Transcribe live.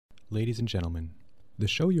Ladies and gentlemen, the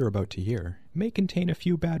show you're about to hear may contain a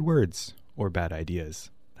few bad words or bad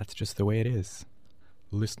ideas. That's just the way it is.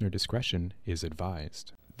 Listener discretion is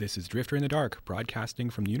advised. This is Drifter in the Dark, broadcasting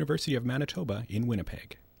from the University of Manitoba in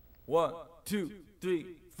Winnipeg. 1, 2, 3,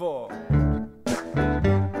 4.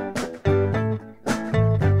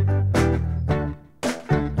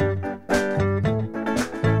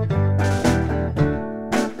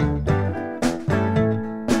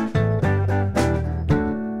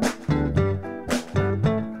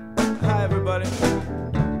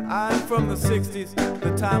 From the 60s,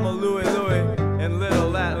 the time of Louie Louie and Little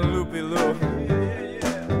Latin Loopy Lou.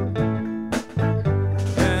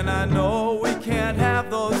 And I know we can't have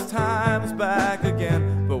those times back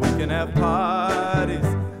again, but we can have parties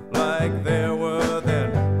like there were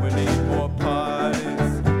then. We need more parties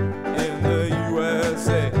in the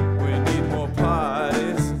USA. We need more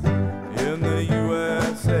parties in the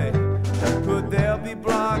USA. Could there be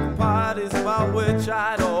block parties about which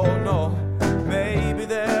I don't know? Maybe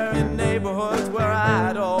they're in neighborhoods where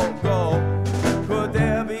I don't go. Could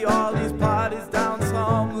there be all these parties down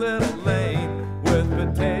some little lane with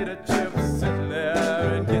potato chips sitting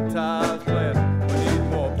there and guitars playing? We need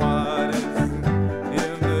more parties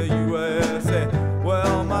in the USA.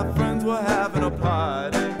 Well, my friends were having a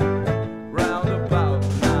party round about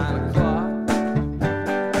 9 o'clock.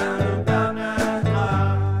 Round about 9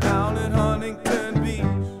 o'clock. Down in Huntington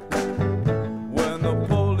Beach when the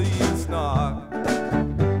police knocked.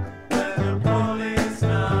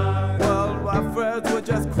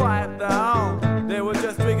 Just quiet down. They were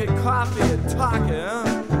just drinking coffee and talking.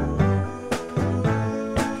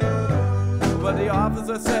 But the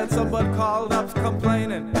officer said someone called up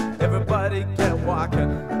complaining. Everybody get walking.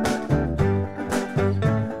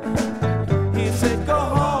 He said go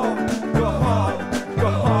home, go home, go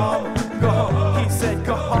home, go home. He said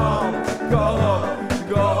go home, go home,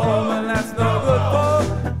 go home. And that's no good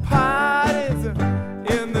for parties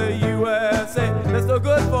in the USA. That's no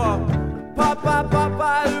good for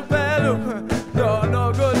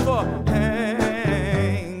no good for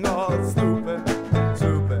hang on, stupid,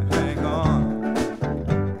 hang on.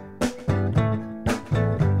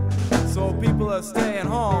 So people are staying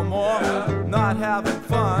home or not having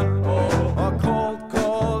fun. A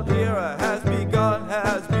cold era has begun.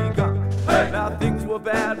 Now things were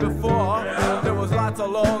bad before. There was lots of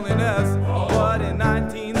loneliness. But in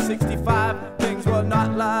 1965, things were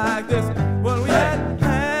not like this. When we had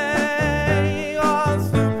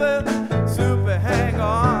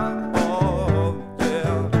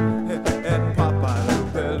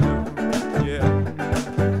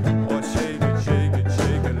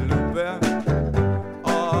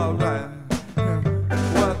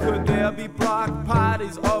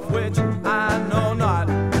of which I know not.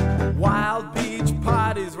 Wild beach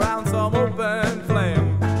parties round some open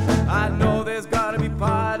flame. I know there's gotta be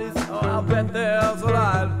parties, oh I'll bet there's a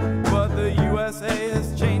lot. But the USA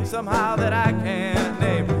has changed somehow that I can't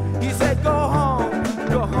name. He said go home,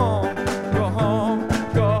 go home, go home,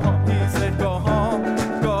 go home. He said go home,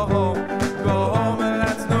 go home, go home. And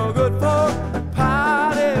that's no good for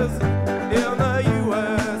parties in the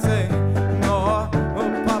USA. No,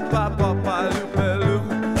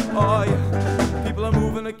 oh yeah, people are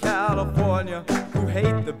moving to California who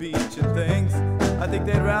hate the beach and things. I think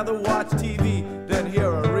they'd rather watch TV than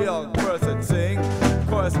hear a real person sing. Of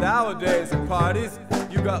course, nowadays at parties,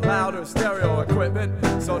 you got louder stereo equipment.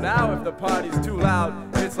 So now if the party's too loud,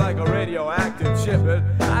 it's like a radioactive shipment.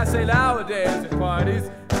 I say nowadays at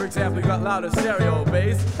parties, for example, you got louder stereo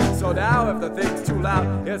bass. So now if the thing's too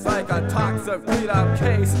loud, it's like a toxic beat-up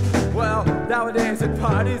case. Well, nowadays at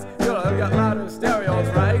parties, you got louder stereos,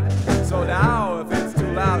 right? So now if it's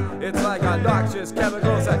too loud, it's like a noxious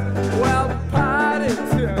chemical sex. Well, parties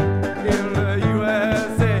in the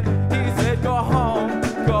USA. He said go home,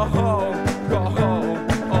 go home, go home.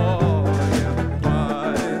 Oh, yeah,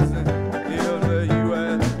 parties in the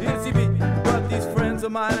USA. You see me, but these friends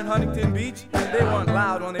of mine in Huntington Beach, they weren't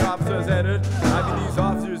loud when the officers entered. I mean, these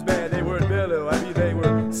officers, man, they weren't mellow. I mean, they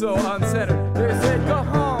were so uncentered. They said go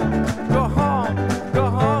home, go home, go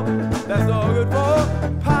home. That's no good for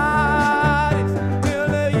parties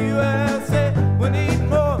in the USA. We need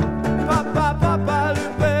more.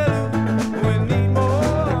 We need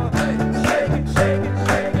more. Hey, shake it, shake it,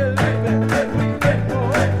 shake it, shake it. We need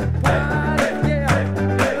more parties, yeah, in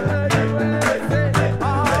the USA.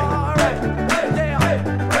 All right, yeah,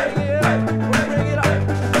 bring it up, bring it up,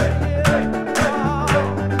 bring it up.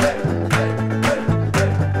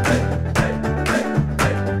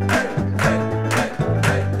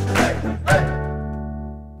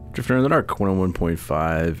 Drifter in the Dark,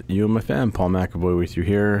 101.5 UMFM. Paul McAvoy with you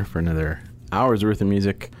here for another hour's worth of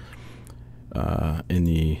music. in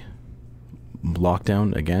the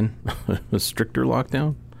lockdown again, a stricter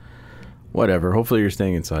lockdown. Whatever. Hopefully you're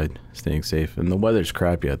staying inside, staying safe. And the weather's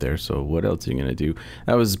crappy out there, so what else are you going to do?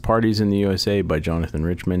 That was Parties in the USA by Jonathan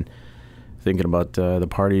Richman. Thinking about the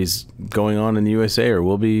parties going on in the USA or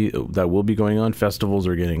will be going on. Festivals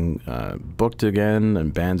are getting booked again,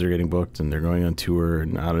 and bands are getting booked, and they're going on tour.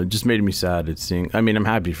 And I don't know, it just made me sad. I'm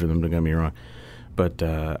happy for them, don't get me wrong. But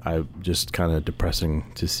I just kind of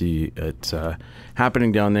depressing to see it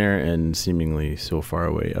happening down there and seemingly so far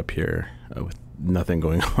away up here with nothing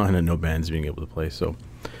going on and no bands being able to play. So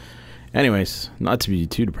anyways, not to be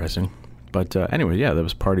too depressing, but anyway, yeah, that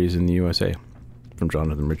was Parties in the USA from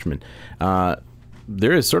Jonathan Richman.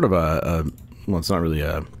 There is sort of it's not really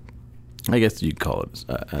I guess you'd call it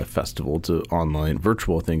a festival to online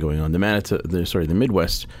virtual thing going on. The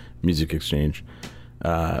Midwest Music Exchange,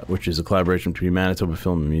 which is a collaboration between Manitoba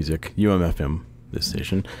Film and Music, UMFM, this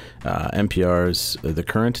station, NPR's The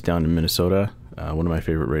Current down in Minnesota, one of my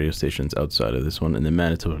favorite radio stations outside of this one, and then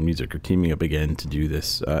Manitoba Music are teaming up again to do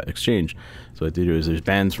this exchange. So what they do is there's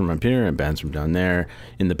bands from up here and bands from down there.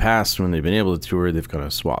 In the past, when they've been able to tour, they've kind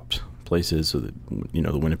of swapped places. So that,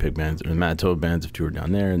 the Winnipeg bands or the Manitoba bands have toured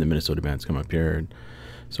down there, and the Minnesota bands come up here and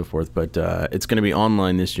so forth. But it's going to be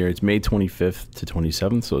online this year. It's May 25th to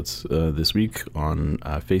 27th, so it's this week on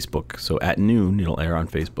Facebook. So at noon, it'll air on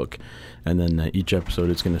Facebook. And then each episode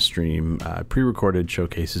is going to stream pre-recorded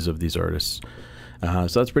showcases of these artists. So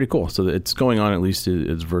that's pretty cool. So it's going on, at least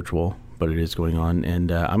it's virtual, but it is going on.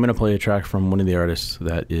 And I'm going to play a track from one of the artists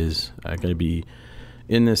that is going to be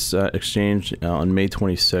in this exchange on May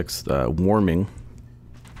 26th. Warming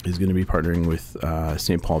is going to be partnering with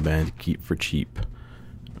St. Paul band Keep for Cheap. I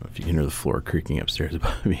don't know if you can hear the floor creaking upstairs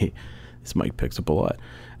above me. This mic picks up a lot.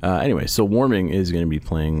 Anyway, so Warming is going to be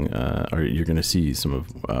playing, or you're going to see some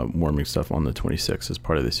of Warming stuff on the 26th as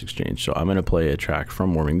part of this exchange. So I'm going to play a track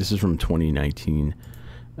from Warming. This is from 2019.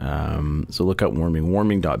 So look up Warming,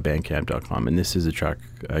 warming.bandcamp.com. And this is a track,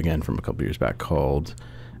 again, from a couple years back called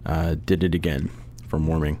Did It Again from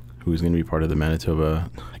Warming, who's going to be part of the Manitoba,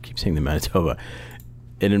 I keep saying the Manitoba,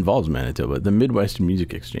 it involves Manitoba, the Midwest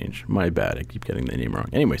Music Exchange. My bad, I keep getting the name wrong.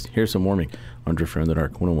 Anyways, here's some Warming on Drifter in the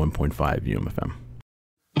Dark, 101.5 UMFM.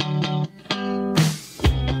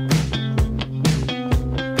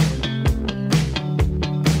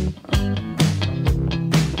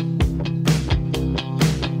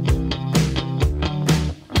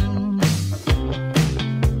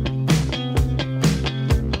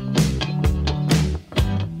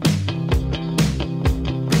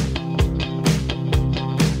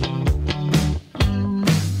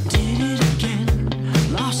 Did it again,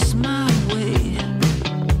 lost my way.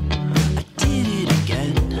 I did it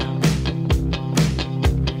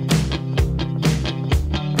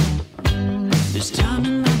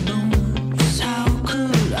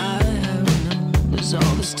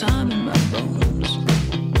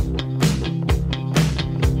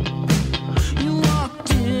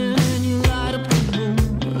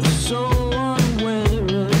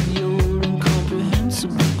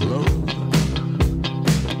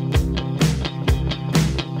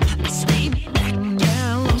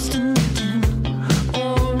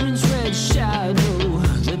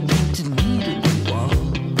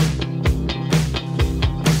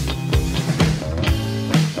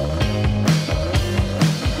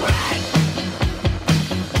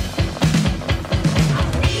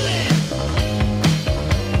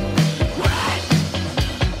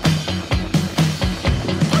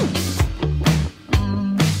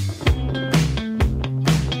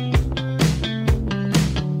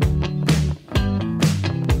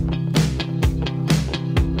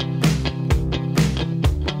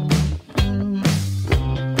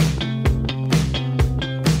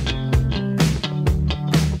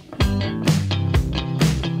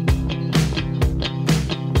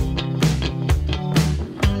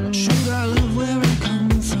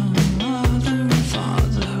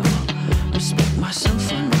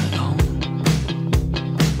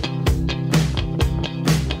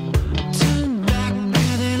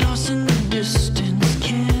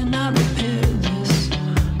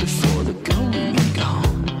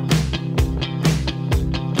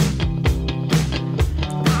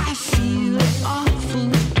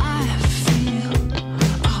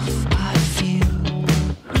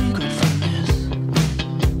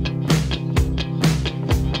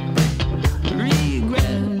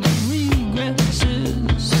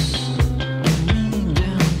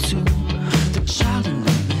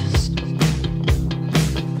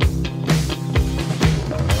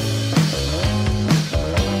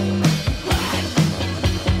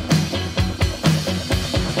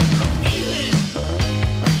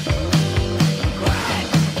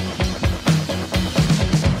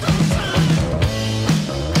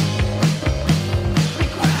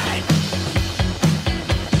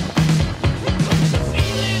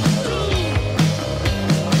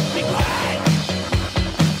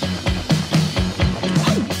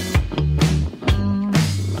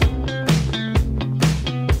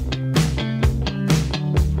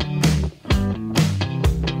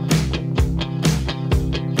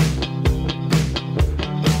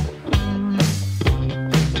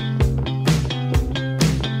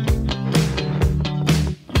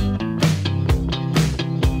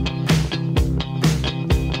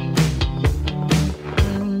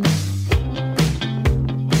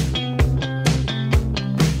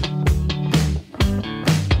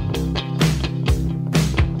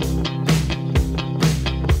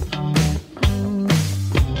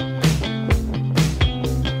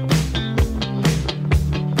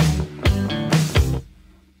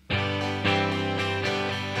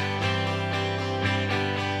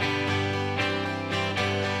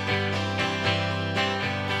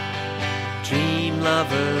dream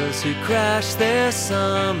lovers who crash their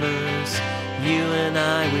summers. You and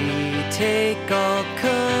I, we take all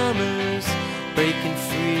comers, breaking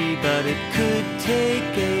free, but it could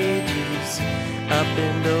take ages. Up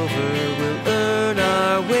and over, we'll earn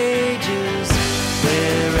our wages.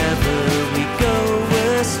 Wherever we go,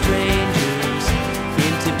 we're strangers,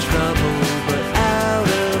 into trouble but out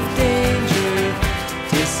of danger,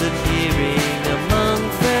 disappearing among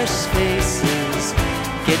fresh faces,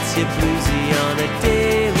 gets you bluesy on a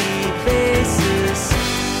daily basis.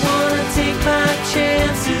 Wanna take my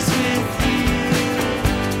chances with you,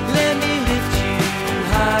 let me lift you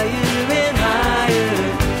higher and higher.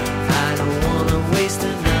 I don't wanna waste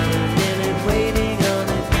another minute waiting on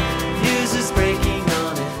it, news is breaking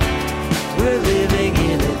on it, we're living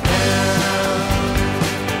in it now.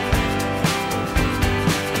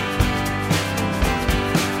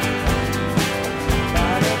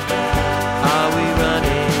 Are we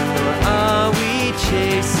running or are we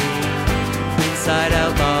chasing inside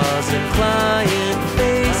outlaws and client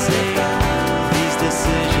facing? These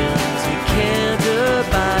decisions we can't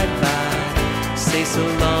abide by, say so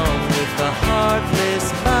long with a heartless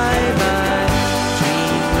bye-bye.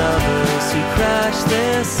 Dream lovers who crash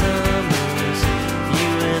their summers.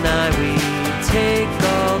 You and I, we take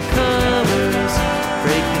all comers,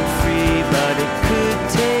 breaking free, but it could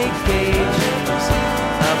take ages.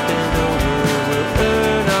 Up and over, we'll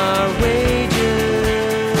earn our wages.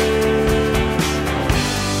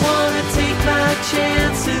 Wanna take my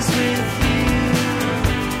chances with you,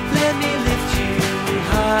 let me lift you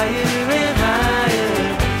higher and higher.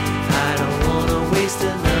 I don't wanna waste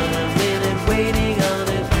another minute waiting on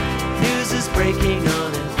it, news is breaking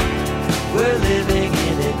on it, we're living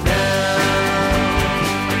in it now.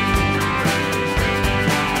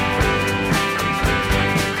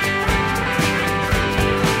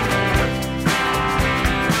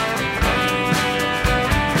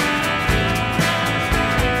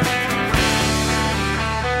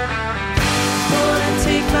 Wanna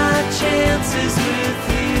take my chances with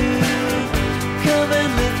you, come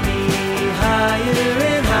and lift me higher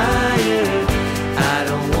and higher. I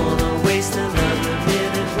don't wanna waste another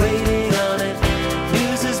minute waiting on it,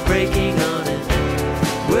 news is breaking on it,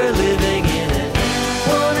 we're living in it.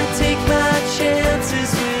 Wanna take my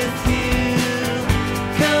chances with you,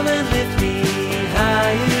 come and lift me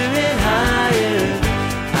higher and higher.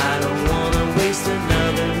 I don't wanna waste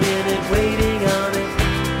another minute waiting on it,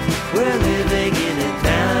 we're living in it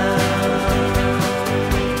now.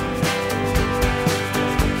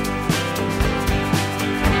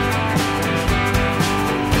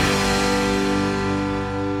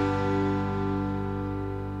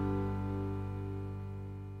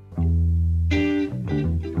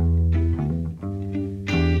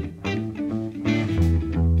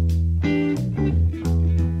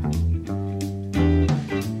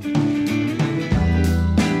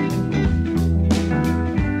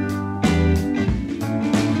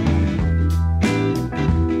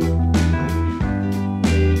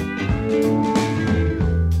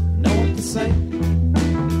 Know what to say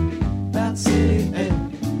about city air.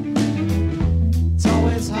 It's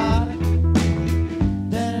always harder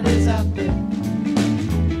than it is out there.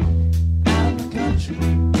 Out in the country,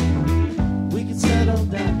 we can settle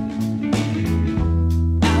down.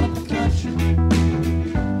 Out in the country,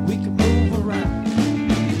 we can move around.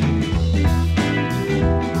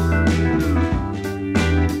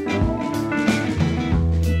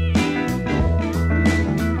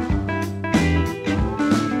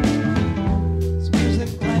 There's music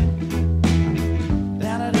playing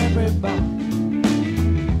down at every bar.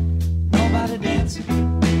 Nobody dancing,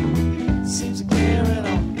 seems to care at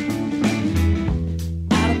all.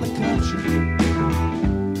 Out in the country,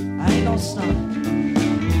 I ain't no stunner,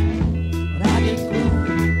 but I get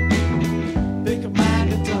groovy, pick up my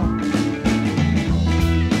guitar.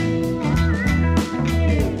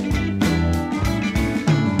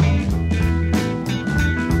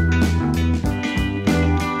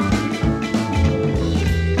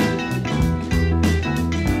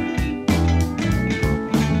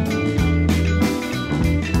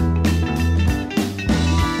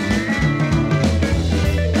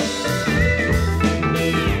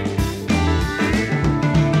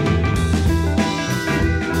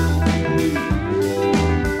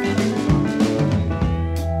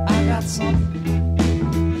 I got something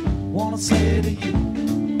wanna say to you.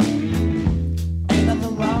 Ain't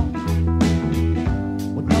nothing wrong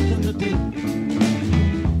with nothing to do.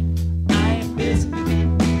 I ain't busy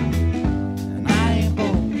and I ain't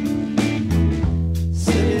bored.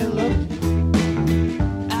 Sit here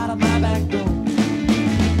looking out of my back door.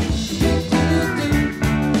 Do-do-do.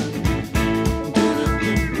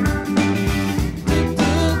 Do-do-do.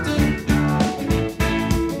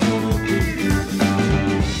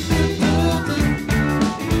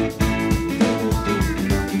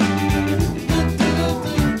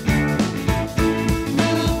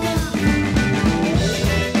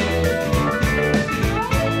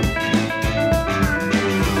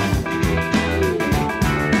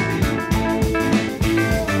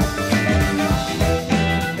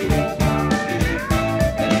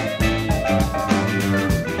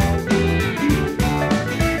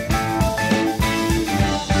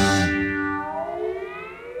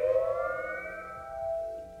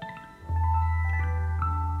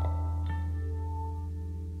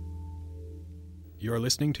 You're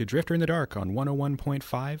listening to Drifter in the Dark on 101.5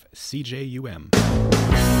 CJUM.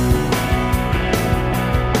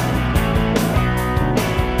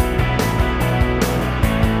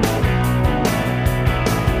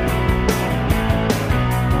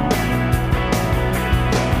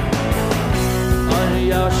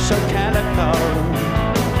 You're so calico.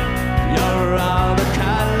 You're all the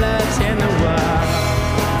colors in the world.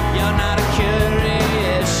 You're not a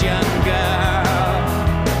curious young girl.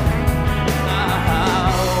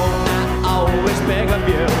 I always beg of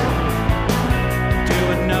you. Do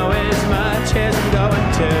I know as much as I'm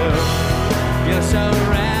going to? You're so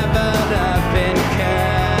wrapped up in care.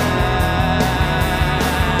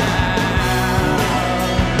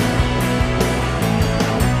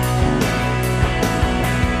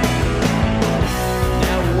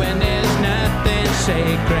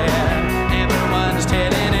 Sacred. Everyone's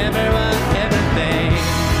telling everyone everything.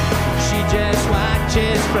 She just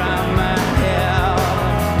watches from a hill.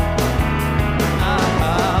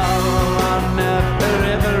 On the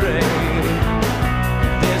periphery,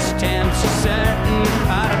 this tempts a certain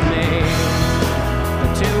part of me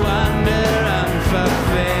to wander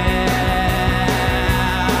unfulfilled.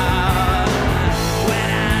 When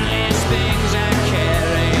I list things I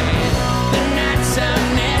carry, they're not so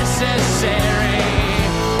necessary.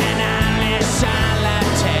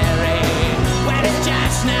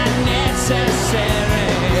 Not necessary.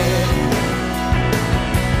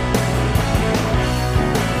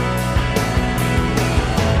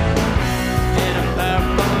 In a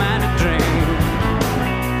purple minded dream,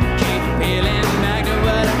 keep peeling back to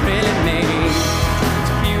what I really need.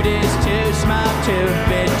 Its beauty's too small to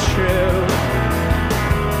be true.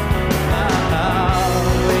 Oh,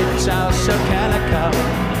 it's all so calico,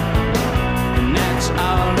 and that's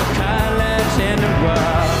all the colors in the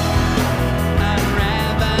world.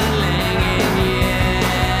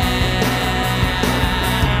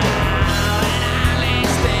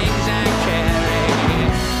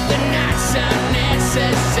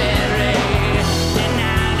 Necessary, and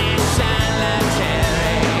now it's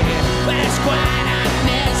solitary, but it's quite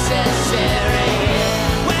unnecessary.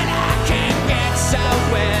 When I can't get so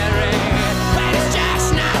weary, but it's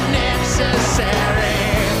just not necessary.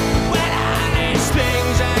 When all these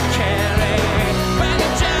things I carry, but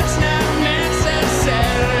it's just not necessary.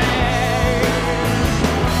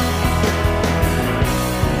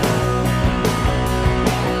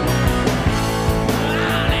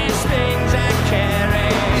 All these things I carry,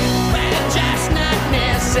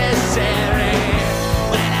 necessary.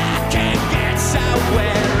 When I can't get so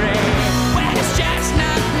weary, when it's just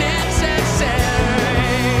not necessary.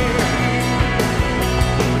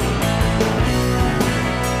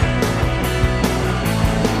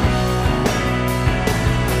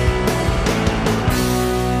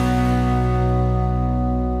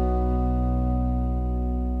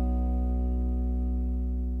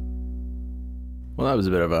 Well, that was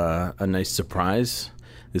a bit of a nice surprise.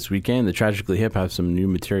 This weekend, the Tragically Hip have some new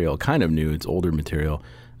material, kind of new, it's older material.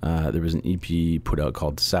 There was an EP put out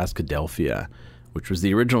called Saskadelphia, which was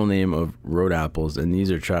the original name of Road Apples, and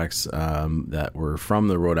these are tracks that were from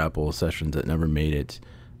the Road Apple sessions that never made it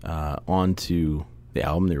onto the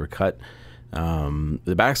album. They were cut.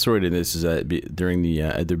 The backstory to this is that during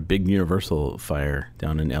the big Universal fire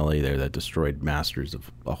down in LA there that destroyed masters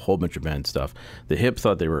of a whole bunch of band stuff, the Hip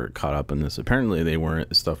thought they were caught up in this. Apparently they weren't.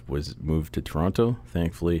 The stuff was moved to Toronto,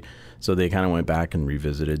 thankfully, so they kind of went back and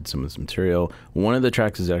revisited some of this material. One of the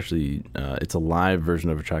tracks is actually it's a live version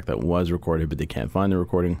of a track that was recorded, but they can't find the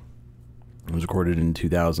recording. It was recorded in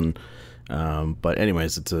 2000, but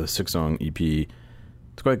anyways, it's a 6-song EP.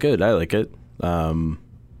 It's quite good. I like it.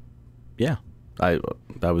 Yeah,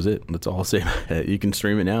 that was it. That's all I'll say about it. You can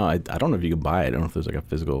stream it now. I don't know if you can buy it. I don't know if there's like a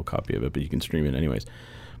physical copy of it, but you can stream it anyways.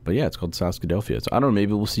 But yeah, it's called Saskadelphia. So I don't know,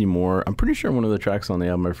 maybe we'll see more. I'm pretty sure one of the tracks on the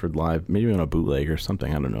album I've heard live, maybe on a bootleg or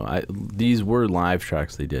something. I don't know. These were live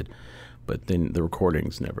tracks they did, but then the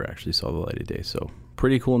recordings never actually saw the light of day. So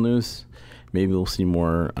pretty cool news. Maybe we'll see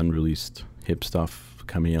more unreleased Hip stuff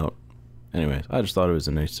coming out. Anyways, I just thought it was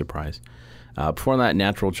a nice surprise. Before that,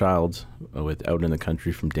 Natural Child with Out in the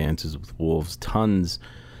Country from Dances with Wolves. Tons.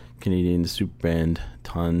 Canadian super band.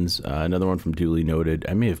 Tons. Another one from Duly Noted.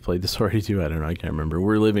 I may have played this already too. I don't know. I can't remember.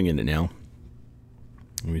 We're living in it now.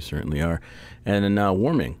 We certainly are. And then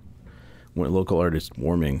Warming. Local artist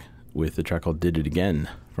Warming with a track called Did It Again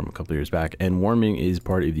from a couple of years back. And Warming is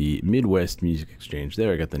part of the Midwest Music Exchange.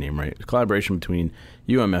 There, I got the name right. It's a collaboration between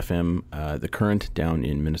UMFM, The Current down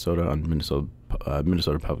in Minnesota on Minnesota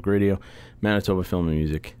Public Radio, Manitoba Film and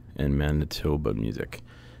Music, and Manitoba Music.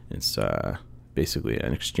 It's basically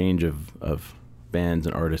an exchange of bands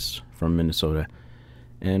and artists from Minnesota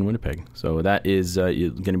and Winnipeg. So that is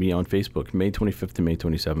going to be on Facebook, May 25th to May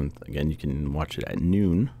 27th. Again, you can watch it at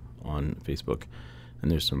noon on Facebook,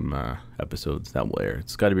 and there's some episodes that will air.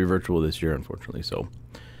 It's got to be virtual this year, unfortunately, so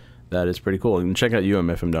that is pretty cool. And check out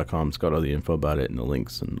umfm.com. It's got all the info about it and the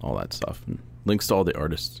links and all that stuff, and links to all the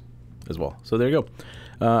artists as well. So there you go.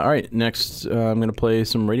 All right, next I'm going to play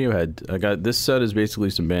some Radiohead. This set is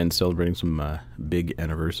basically some bands celebrating some big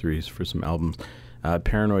anniversaries for some albums.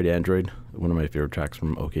 Paranoid Android, one of my favorite tracks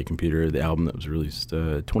from OK Computer, the album that was released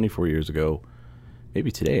 24 years ago,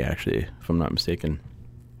 maybe today actually, if I'm not mistaken.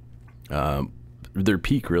 Their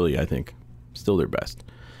peak, really, I think, still their best.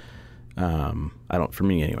 For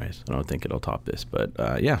me anyways, I don't think it'll top this,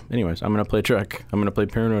 but yeah, anyways, I'm going to play a track. I'm going to play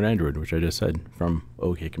Paranoid Android, which I just said, from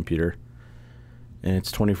OK Computer. And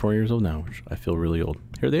it's 24 years old now, which I feel really old.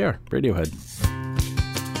 Here they are, Radiohead.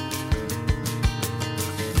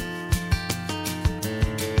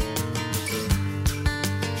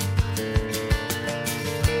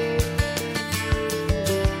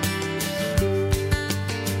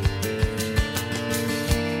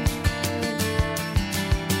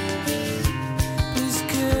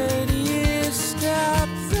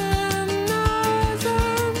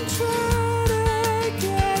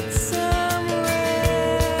 Some rain.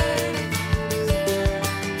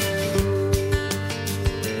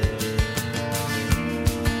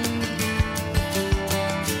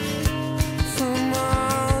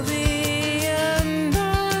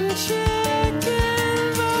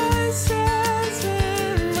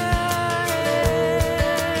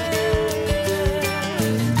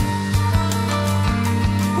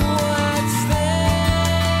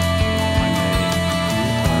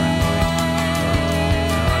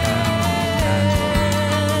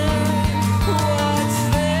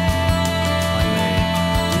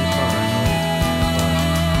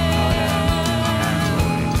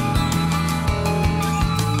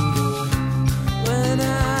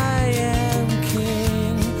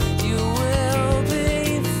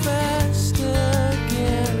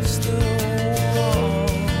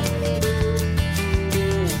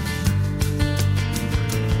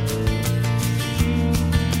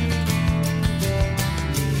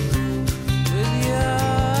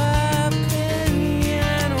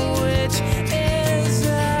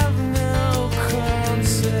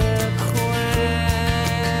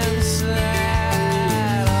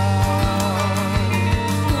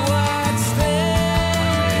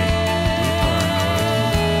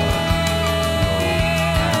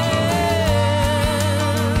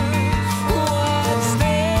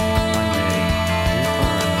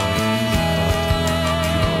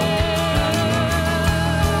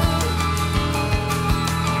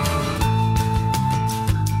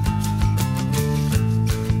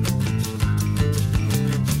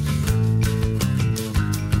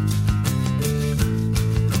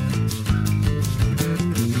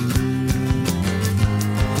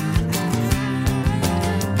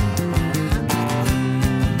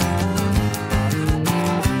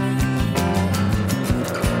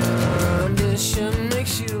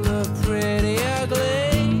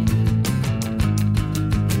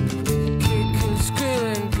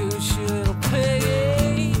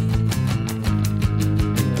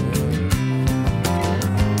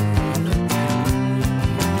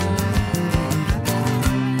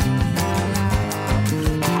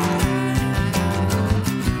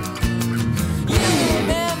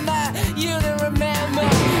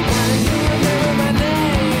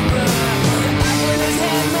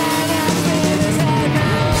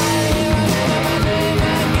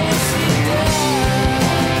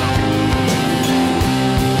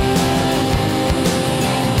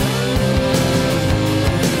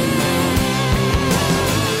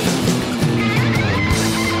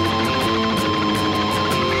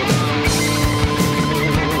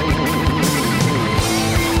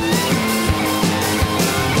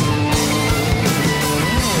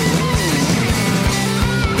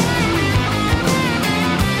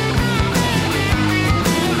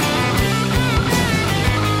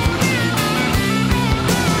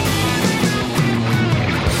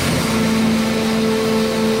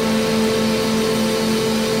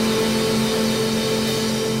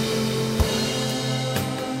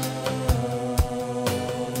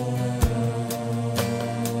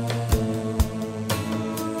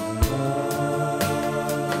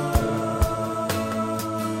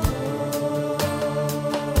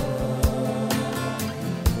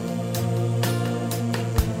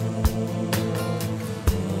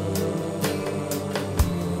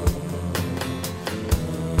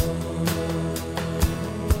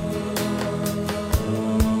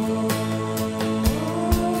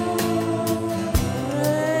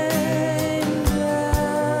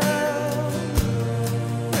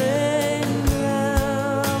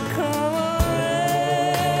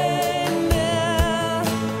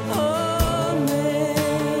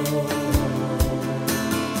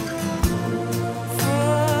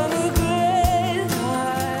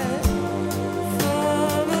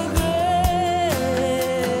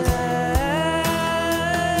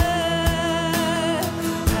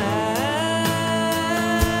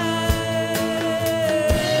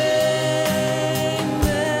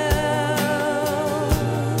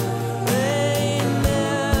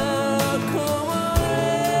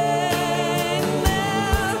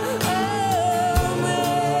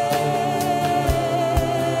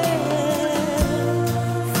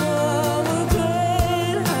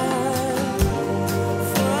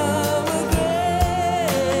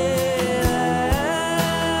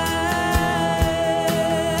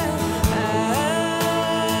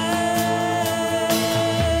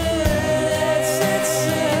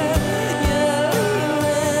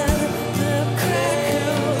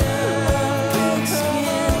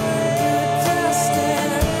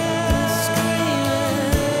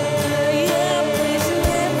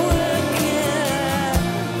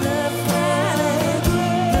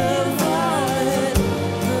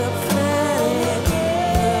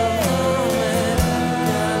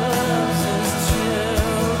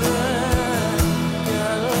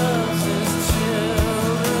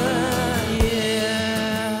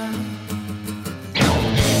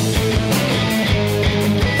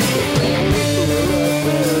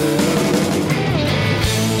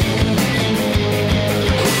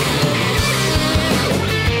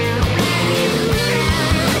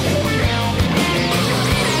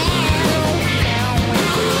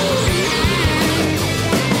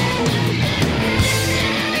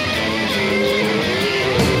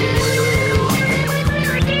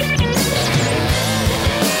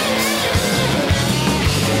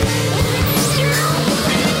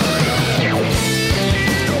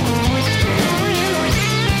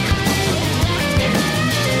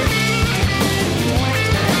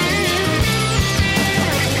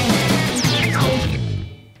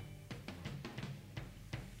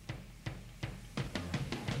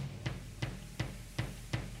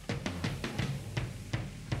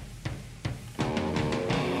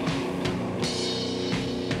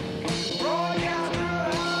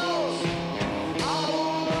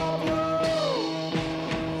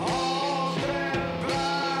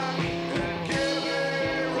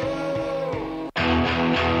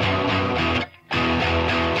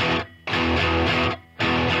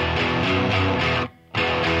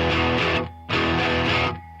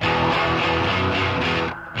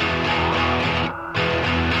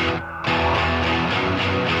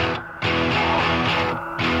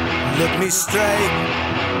 straight.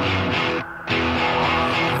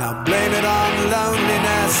 Now blame it on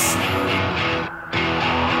loneliness.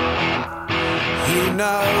 Who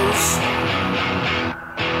knows?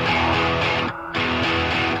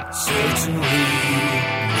 Certainly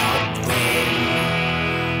not then.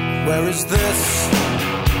 Where is this?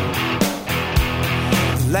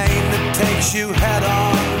 The lane that takes you head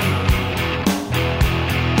on.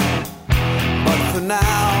 But for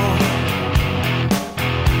now,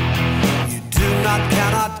 you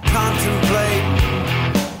cannot contemplate.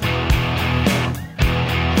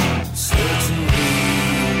 Certainly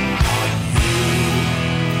not you.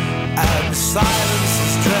 And silence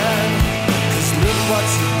is dread. 'Cause look what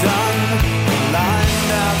you've done.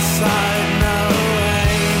 Lined outside, no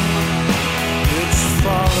rain, which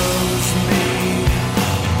follows me.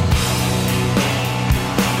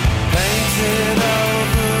 Painted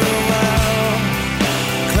over well,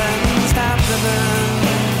 cleansed abdomen.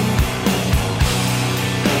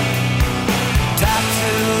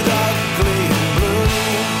 Tattooed ugly and blue.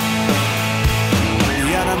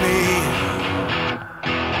 The enemy.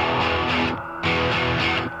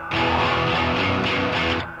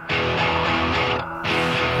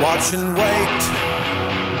 Watch and wait.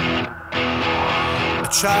 A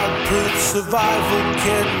childproof survival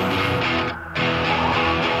kit.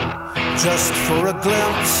 Just for a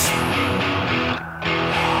glimpse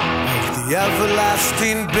of the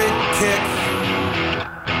everlasting big kick.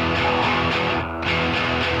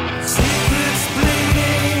 Secrets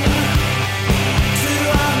bleeding to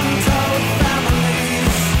untold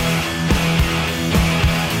families.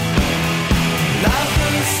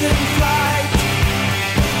 Lovers in flight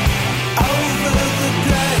over the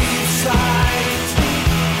gravesite.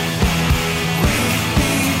 We've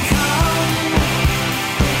become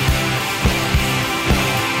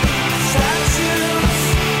statues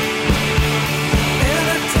in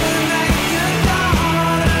a naked garden.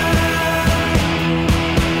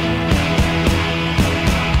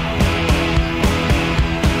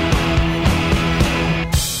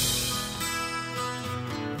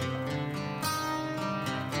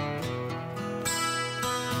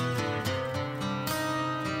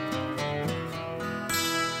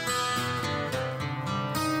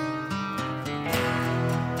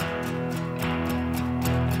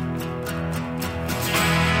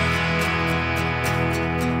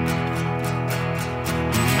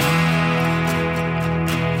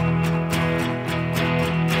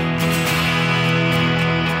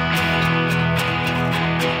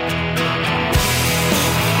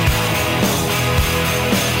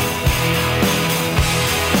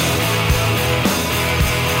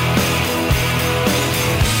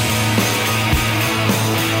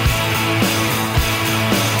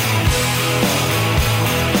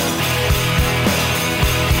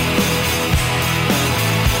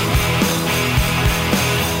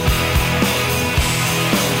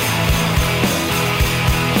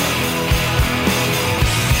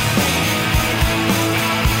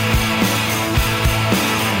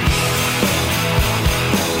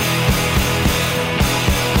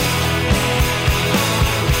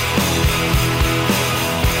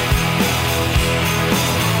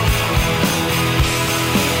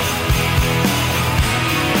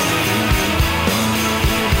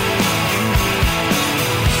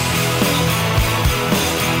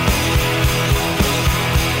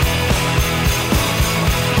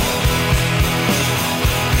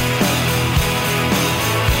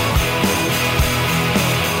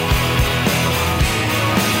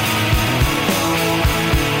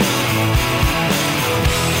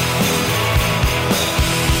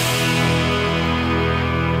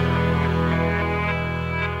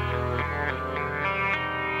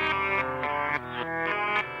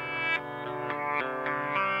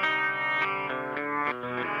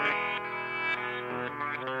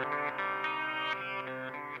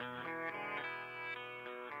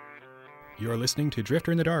 You're listening to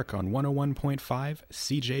Drifter in the Dark on 101.5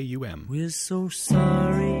 CJUM. We're so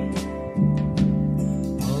sorry,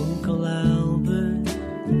 Uncle Albert.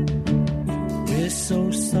 We're so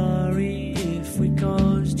sorry if we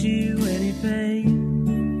caused you any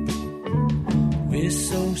pain. We're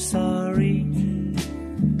so sorry,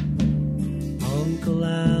 Uncle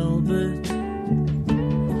Albert.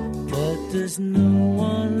 But there's no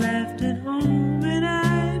one left at home, and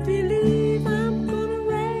I believe I'm gonna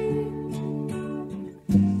rain.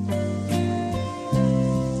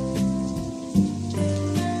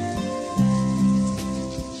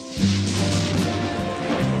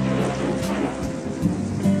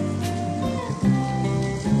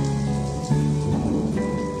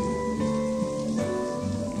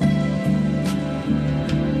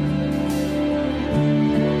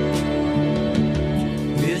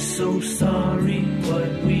 so sorry,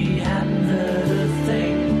 but we haven't heard a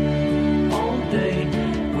thing all day.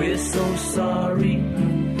 We're so sorry,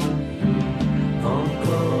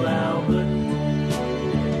 Uncle Albert.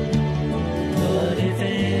 But if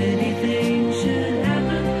anything should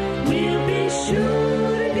happen, we'll be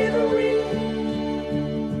sure to give a ring.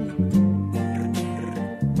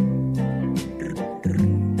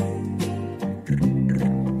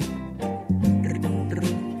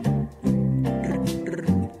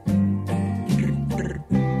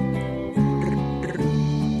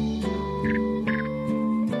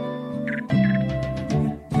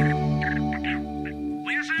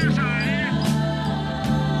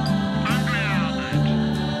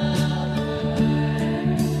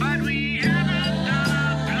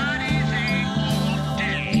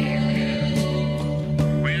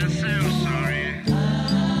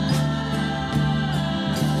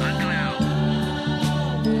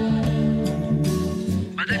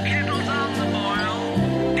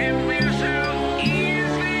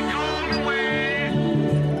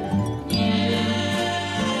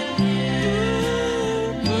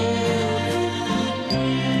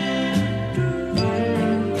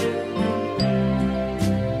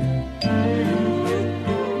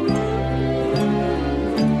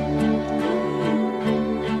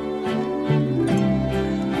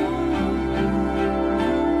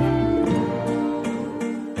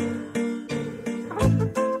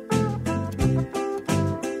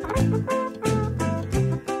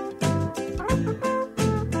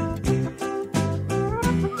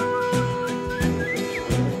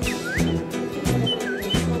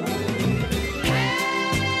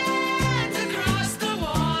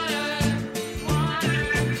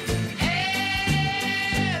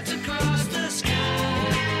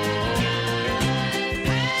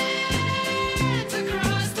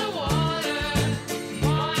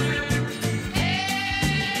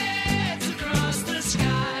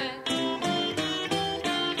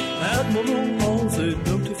 Admiral Halsey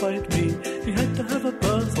notified me he had to have a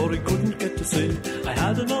bath or he couldn't get to sea. I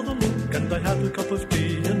had another look and I had a cup of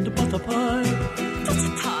tea and a butter pie.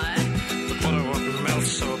 Butter pie? The butter wouldn't melt,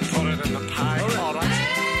 so put it in the pie. All right.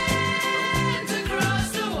 Hands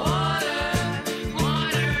across the water,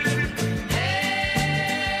 water.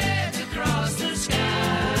 Hands across the sky.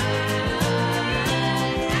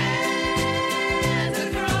 Hands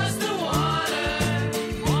across the water,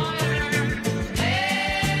 water.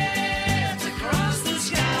 Hands across the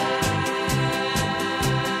sky.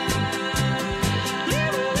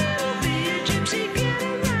 Little, little be a gypsy, get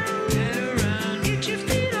around, get around. Get your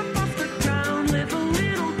feet up off the ground, live a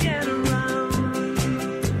little, get around.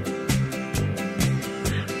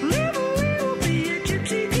 Little, little be a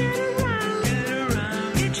gypsy, get around, get around.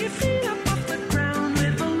 Get your feet up off the ground,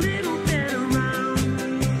 live a little, get around.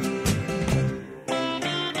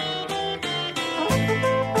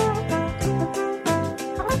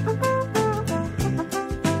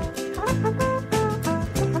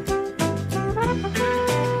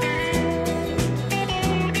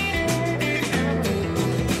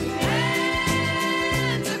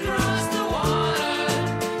 Hands across the water,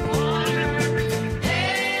 water.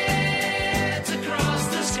 Hands across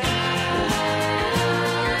the sky.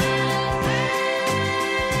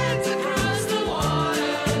 Hands across the water,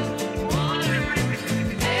 water.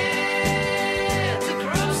 Hands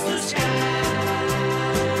across the sky.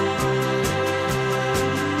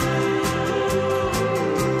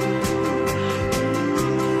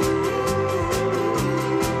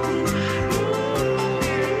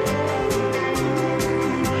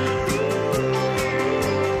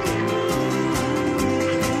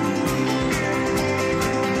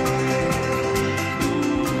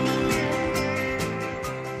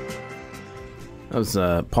 That was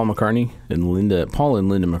Paul McCartney and Paul and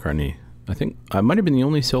Linda McCartney. I think I might have been the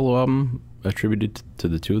only solo album attributed to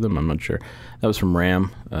the two of them. I'm not sure. That was from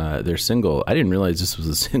Ram. Their single. I didn't realize this was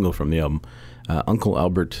a single from the album. Uncle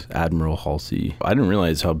Albert, Admiral Halsey. I didn't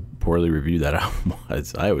realize how poorly reviewed that album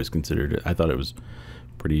was. I always considered it. I thought it was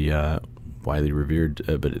pretty widely revered,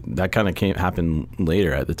 but that kind of happened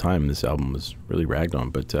later. At the time, this album was really ragged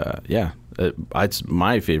on. But it's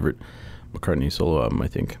my favorite McCartney solo album, I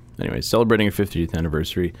think. Anyway, celebrating a 50th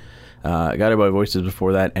anniversary. Guided by Voices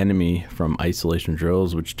before that, Enemy from Isolation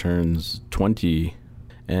Drills, which turns 20.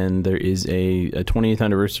 And there is a 20th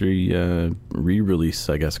anniversary re-release,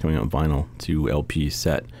 I guess, coming out on vinyl to LP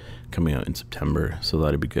set coming out in September. So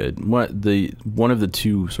that'd be good. One of the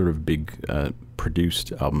two sort of big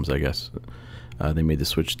produced albums, I guess. They made the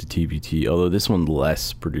switch to TVT, although this one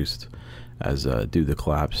less produced, as do the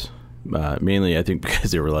Collapse. Mainly, I think,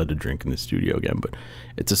 because they were allowed to drink in the studio again. But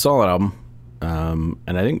it's a solid album,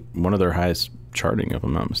 and I think one of their highest charting, if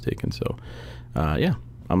I'm not mistaken. So, yeah,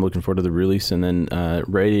 I'm looking forward to the release. And then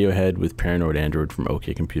Radiohead with Paranoid Android from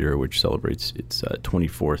OK Computer, which celebrates its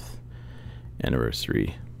 24th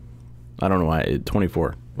anniversary. I don't know why,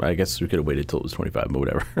 24. I guess we could have waited till it was 25, but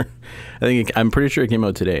whatever. I'm pretty sure it came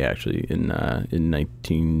out today, actually, in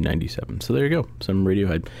 1997. So there you go, some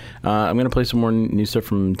Radiohead. I'm going to play some more new stuff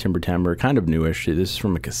from Timber Timbre, kind of newish. This is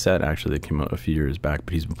from a cassette, actually, that came out a few years back,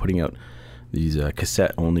 but he's been putting out these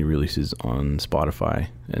cassette-only releases on Spotify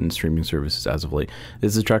and streaming services as of late.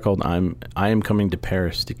 This is a track called I Am Coming to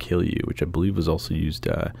Paris to Kill You, which I believe was also used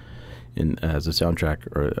as a soundtrack,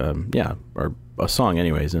 or a song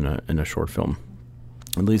anyways, in a short film.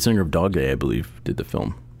 The lead singer of Dog Day, I believe, did the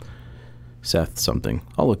film. Seth something.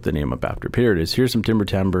 I'll look the name up after. But here it is. Here's some Timber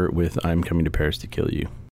Timbre with I'm Coming to Paris to Kill You.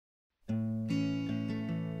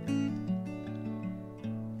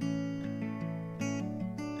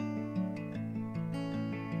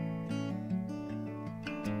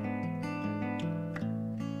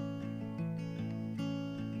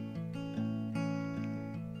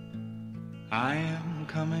 I am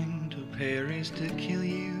coming to Paris to kill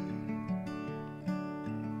you.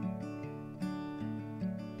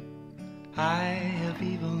 I have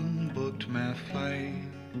even booked my flight.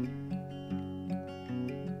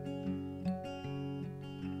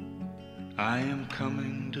 I am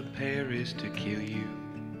coming to Paris to kill you.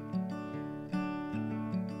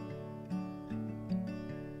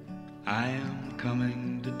 I am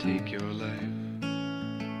coming to take your life.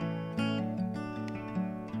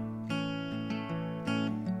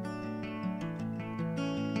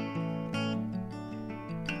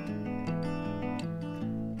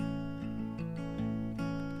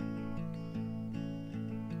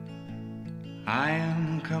 I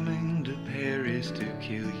am coming to Paris to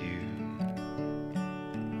kill you.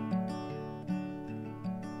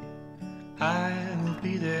 I will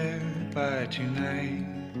be there by tonight.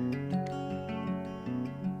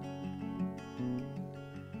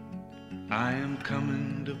 I am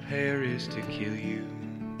coming to Paris to kill you.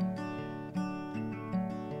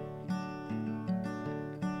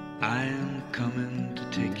 I am coming to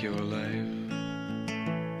take your life.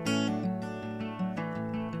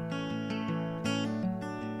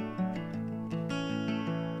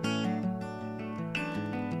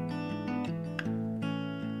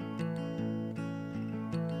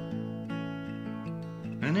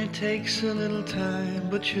 And it takes a little time,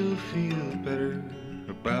 but you'll feel better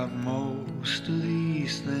about most of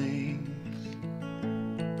these things.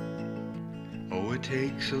 Oh, it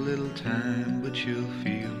takes a little time, but you'll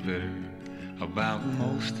feel better about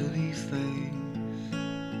most of these things.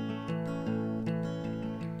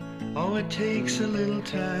 Oh, it takes a little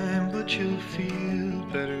time, but you'll feel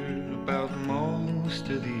better about most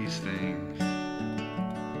of these things.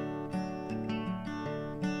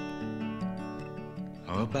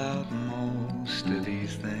 About most of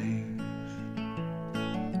these things.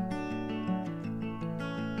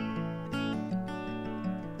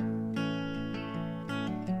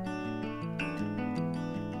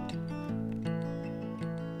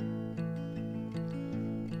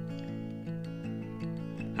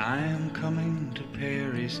 I am coming to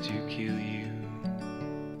Paris to kill you.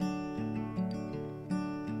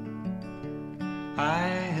 I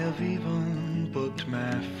have even booked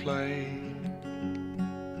my flight.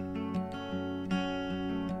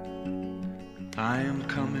 I am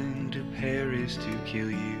coming to Paris to kill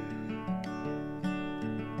you.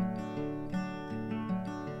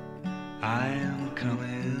 I am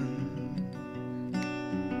coming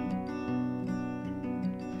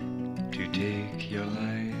to take your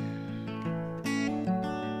life.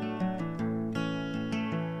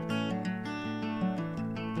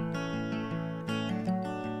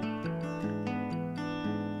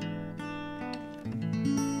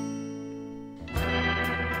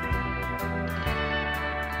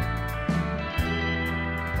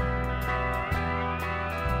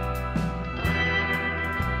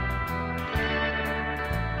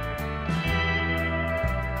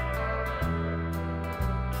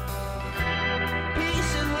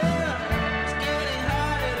 Peace and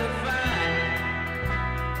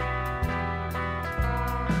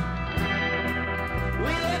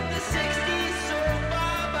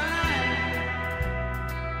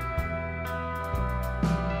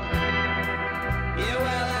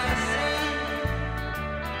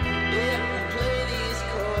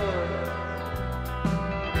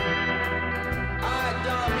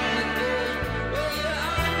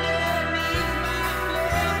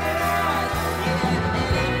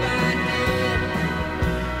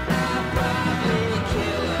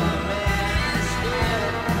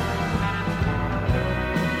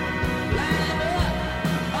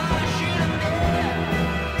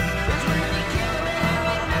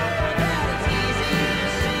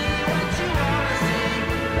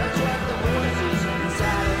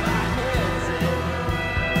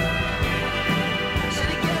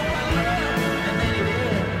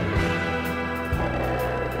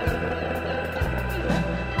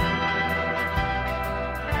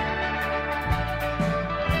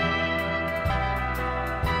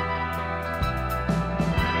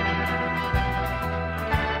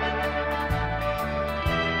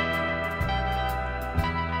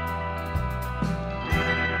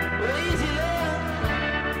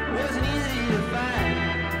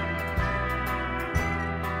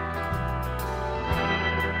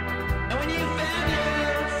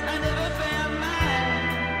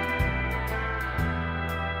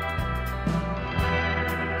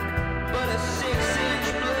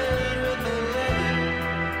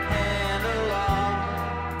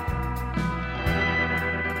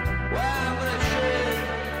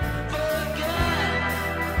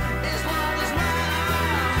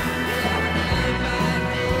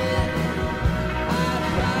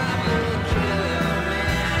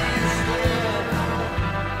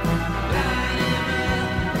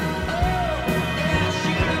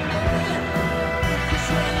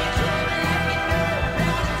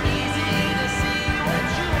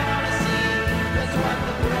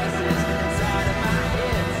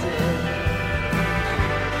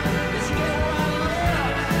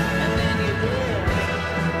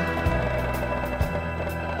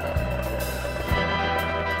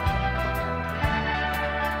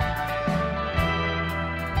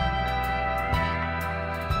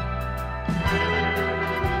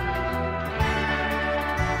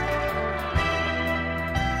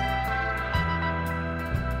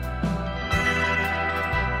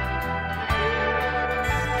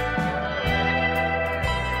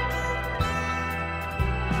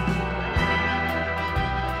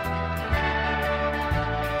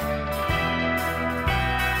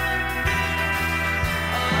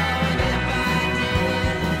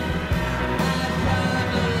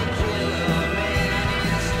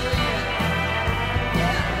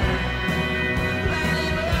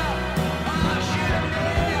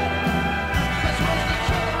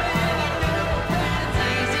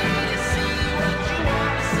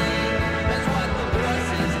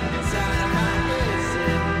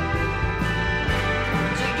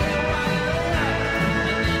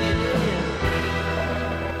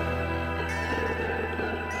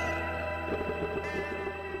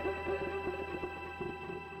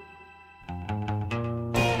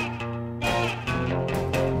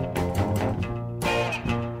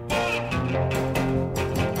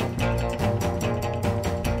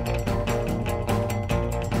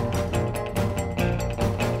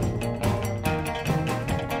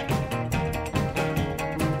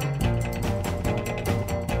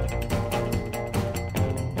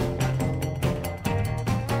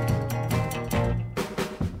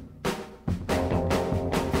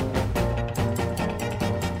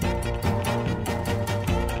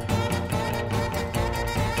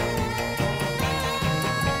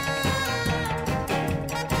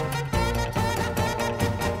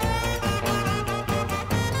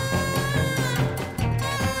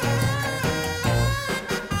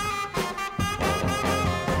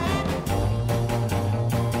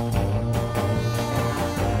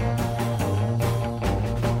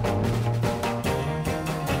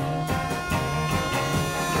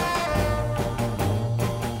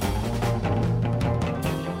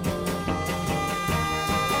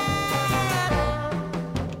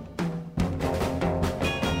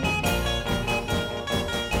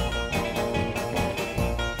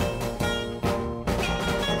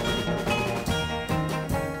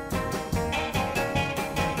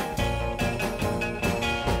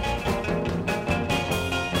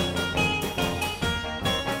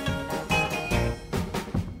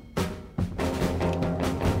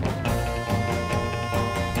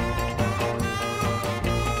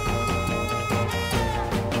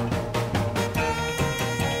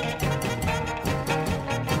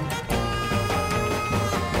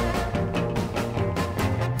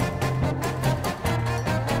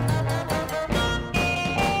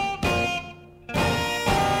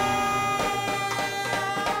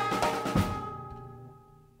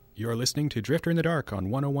You're listening to Drifter in the Dark on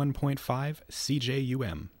 101.5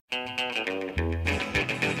 CJUM.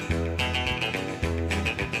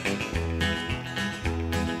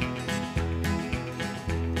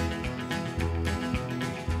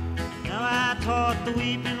 Now I taught the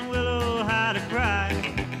weeping willow how to cry,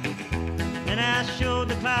 and I showed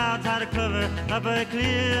the clouds how to cover up a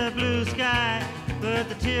clear blue sky. But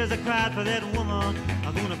the tears I cried for that woman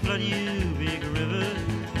are gonna flood you, big river,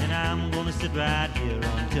 and I'm gonna sit right here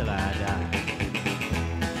until I die.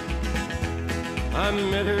 I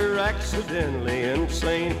met her accidentally in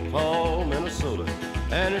St. Paul, Minnesota,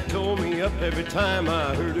 and it tore me up every time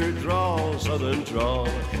I heard her drawl, southern drawl.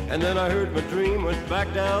 And then I heard my dream went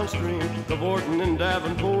back downstream to Borton and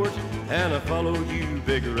Davenport, and I followed you,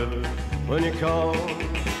 big river, when you called.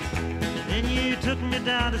 Then you took me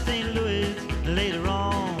down to St. Louis, later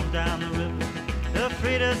on down the river. The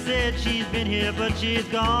freighter said she's been here, but she's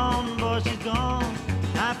gone, boy, she's gone.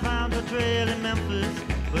 I found her trail in Memphis,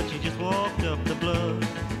 but she just walked up the bluff.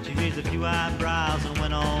 She raised a few eyebrows and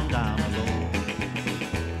went on down alone.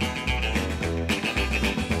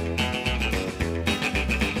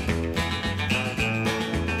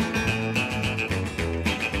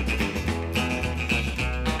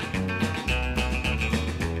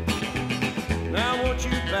 Now won't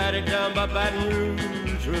you bat it down by Baton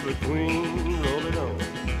Rouge, River Queen, roll it on.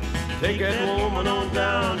 Take that woman on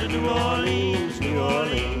down to New Orleans, New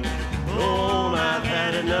Orleans. Go on, I've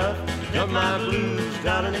had enough, dump my blues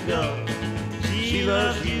down in the Gulf. She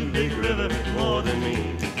loves you, big river, more than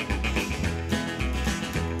me.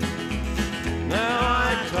 Now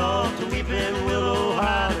I taught the weeping willow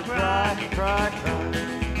how to cry, cry, cry.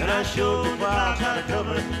 And I showed the clouds how to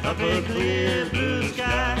cover up a clear blue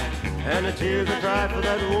sky. And the tears I cried for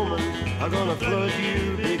that woman are gonna flood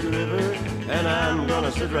you, big river, and I'm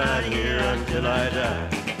gonna sit right here until I die.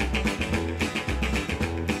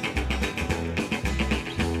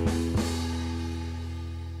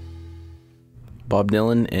 Bob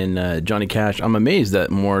Dylan and Johnny Cash. I'm amazed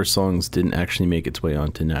that more songs didn't actually make its way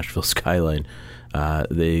onto Nashville Skyline.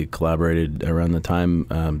 They collaborated around the time,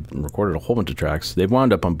 recorded a whole bunch of tracks. They've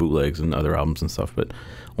wound up on bootlegs and other albums and stuff, but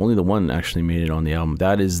only the one actually made it on the album.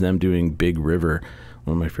 That is them doing Big River,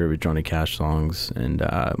 one of my favorite Johnny Cash songs. And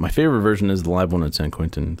my favorite version is the live one at San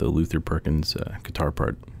Quentin. The Luther Perkins guitar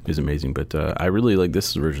part is amazing, but I really like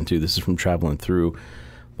this version too. This is from Traveling Through,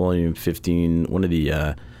 Volume 15, one of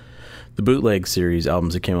the bootleg series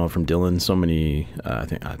albums that came out from Dylan. So many, I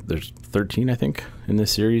think there's 13, I think, in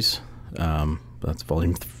this series. That's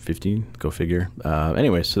volume 15, go figure.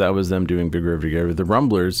 Anyway, so that was them doing Big River together. The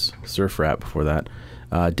Rumblers, Surf Rap before that.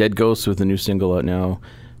 Dead Ghosts with a new single out now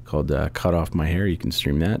called Cut Off My Hair. You can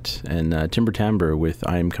stream that. And Timber Timbre with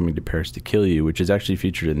I Am Coming to Paris to Kill You, which is actually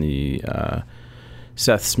featured in the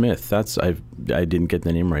Seth Smith. I didn't get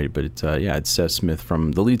the name right, but it's Seth Smith,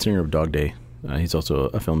 from the lead singer of Dog Day. He's also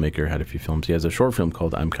a filmmaker, had a few films. He has a short film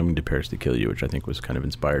called I'm Coming to Paris to Kill You, which I think was kind of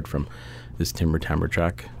inspired from this Timber Timbre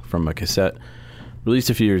track from a cassette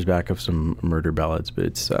released a few years back of some murder ballads, but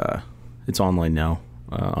it's online now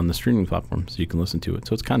on the streaming platform, so you can listen to it.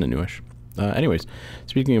 So it's kind of newish. Anyways,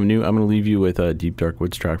 speaking of new, I'm going to leave you with a Deep Dark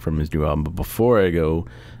Woods track from his new album. But before I go,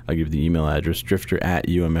 I'll give the email address,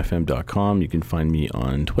 drifter@umfm.com. You can find me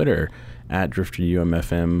on Twitter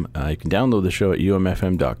 @drifterumfm. You can download the show at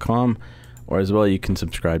umfm.com. Or as well, you can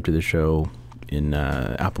subscribe to the show in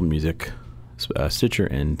Apple Music, Stitcher,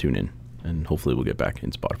 and TuneIn. And hopefully we'll get back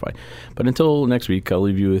in Spotify. But until next week, I'll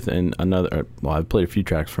leave you with another... Well, I've played a few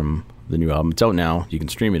tracks from the new album. It's out now. You can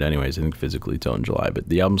stream it anyways. I think physically it's out in July. But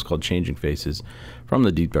the album's called Changing Faces from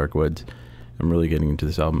the Deep Dark Woods. I'm really getting into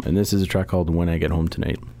this album. And this is a track called When I Get Home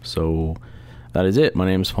Tonight. So that is it. My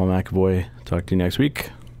name is Paul McAvoy. Talk to you next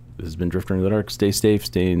week. This has been Drifter in the Dark. Stay safe.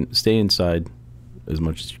 Stay inside as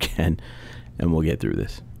much as you can. And we'll get through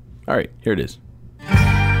this. All right, here it is.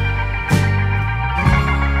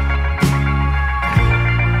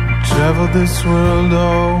 Traveled this world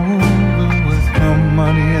over with no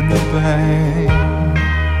money in the bank.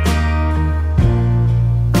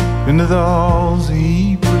 Been to the halls of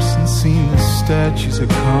Ypres and seen the statues of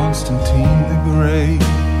Constantine the Great.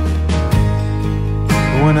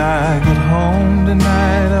 But when I get home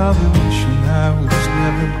tonight, I'll be wishing I was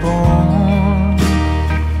never born.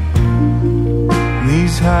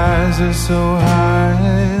 These highs are so high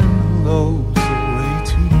and the lows are way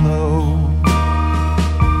too low.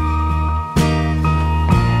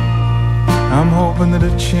 I'm hoping that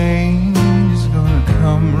a change is gonna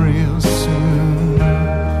come real soon.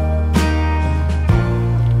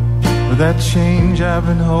 But that change I've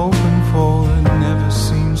been hoping for, it never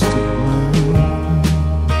seems to bloom.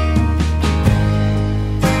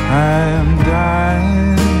 I am dying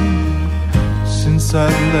since I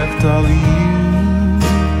left all of you.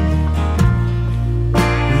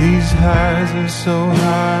 These highs are so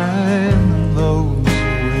high and the lows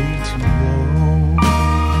are way too low.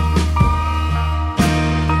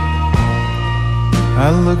 I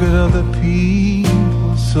look at other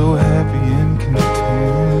people so happy and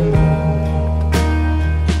content.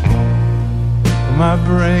 My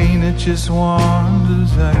brain, it just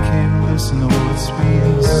wanders. I can't listen to what's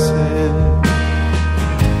being said.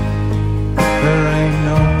 There ain't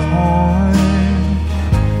no point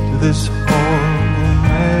to this horrible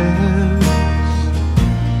mess.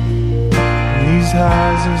 These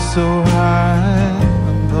highs are so high,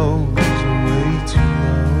 the lows are way too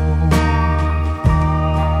low.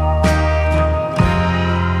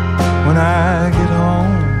 When I get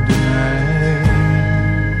home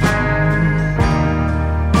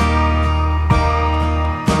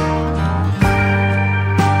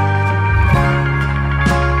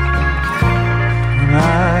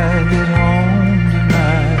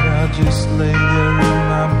just lay there in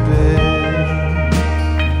my bed,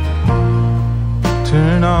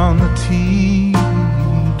 turn on the TV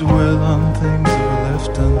and dwell on things that were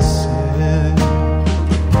left unsaid.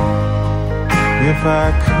 If I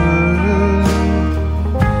could,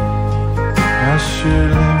 I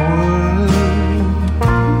surely would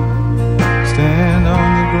stand on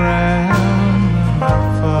the ground where my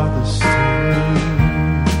father stood.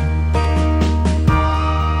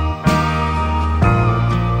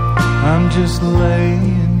 I'm just laying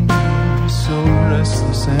here so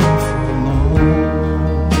restless and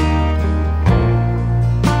forlorn,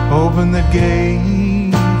 hoping the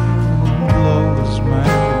gate blows my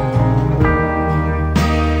horn.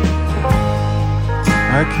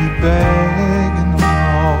 I keep begging them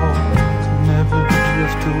all to never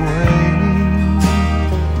drift away.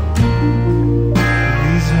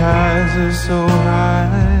 These highs are so high